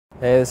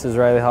Hey, this is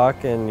Riley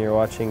Hawk and you're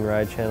watching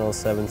Ride Channel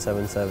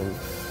 777.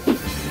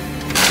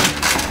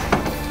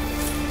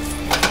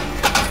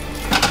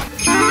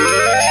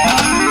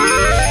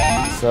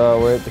 So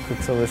we're at the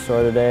Quiksilver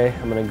store today.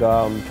 I'm gonna go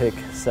out and pick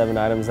 7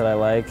 items that I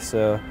like,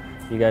 so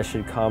you guys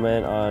should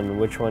comment on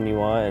which one you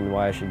want and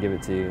why I should give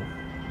it to you.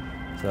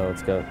 So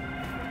let's go.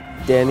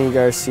 Danny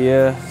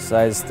Garcia,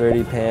 size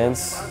 30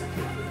 pants,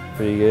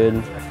 pretty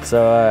good.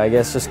 So I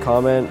guess just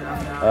comment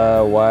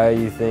why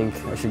you think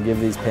I should give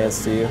these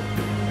pants to you.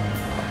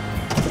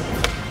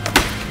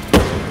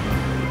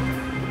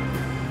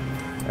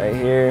 Right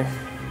here,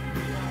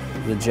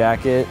 the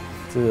jacket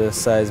to the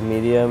size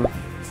medium.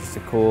 It's just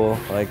a cool,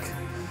 like,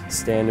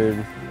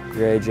 standard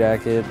gray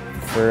jacket,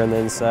 fur on the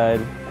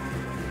inside.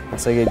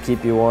 Looks like it'd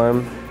keep you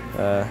warm.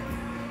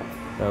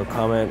 So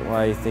comment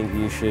why you think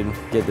you should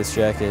get this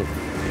jacket.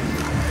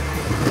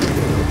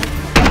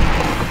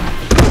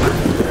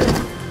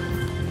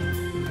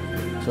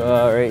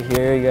 So right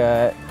here you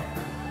got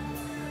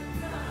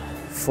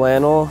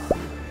flannel,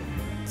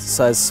 it's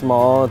size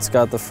small, it's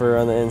got the fur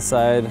on the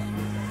inside.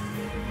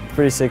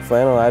 Pretty sick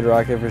flannel, I'd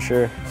rock it for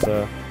sure.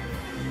 So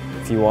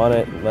if you want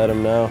it, let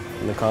them know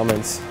in the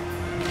comments.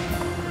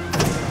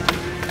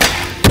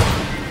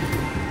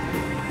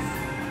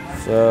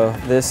 So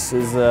this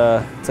is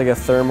it's like a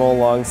thermal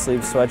long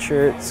sleeve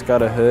sweatshirt. It's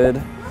got a hood,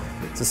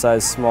 it's a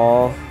size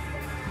small.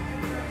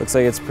 Looks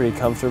like it's pretty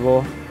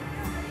comfortable.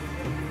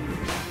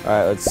 All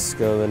right, let's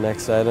go to the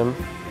next item.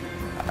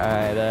 All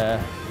right,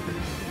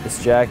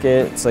 this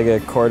jacket, it's like a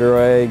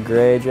corduroy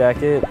gray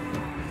jacket.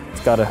 It's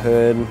got a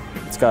hood,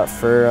 it's got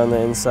fur on the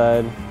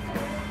inside.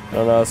 I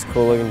don't know, it's a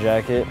cool looking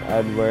jacket.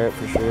 I'd wear it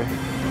for sure.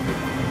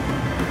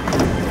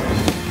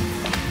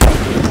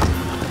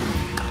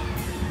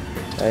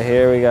 Right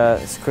here we got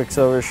this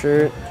Quiksilver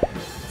shirt.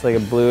 It's like a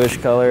bluish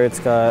color. It's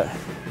got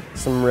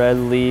some red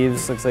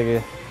leaves. Looks like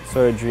a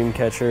sort of dream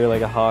catcher,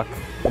 like a hawk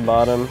at the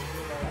bottom.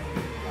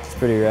 It's a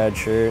pretty rad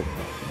shirt.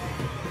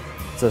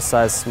 It's a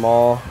size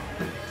small.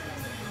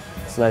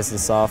 It's nice and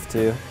soft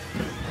too.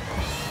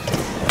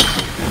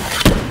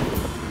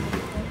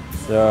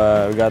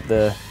 So we got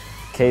the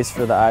case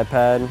for the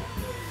iPad.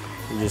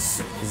 You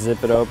just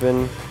zip it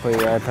open, put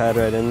your iPad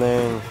right in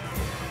there, and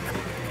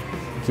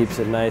it keeps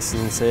it nice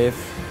and safe.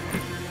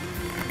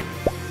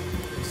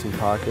 Some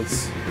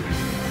pockets.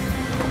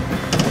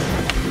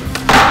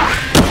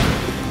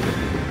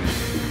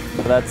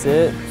 That's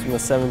it. Some of the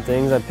 7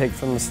 things I picked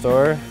from the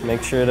store.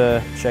 Make sure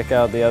to check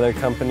out the other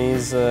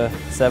company's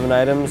 7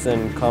 items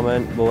and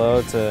comment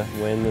below to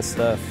win this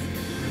stuff.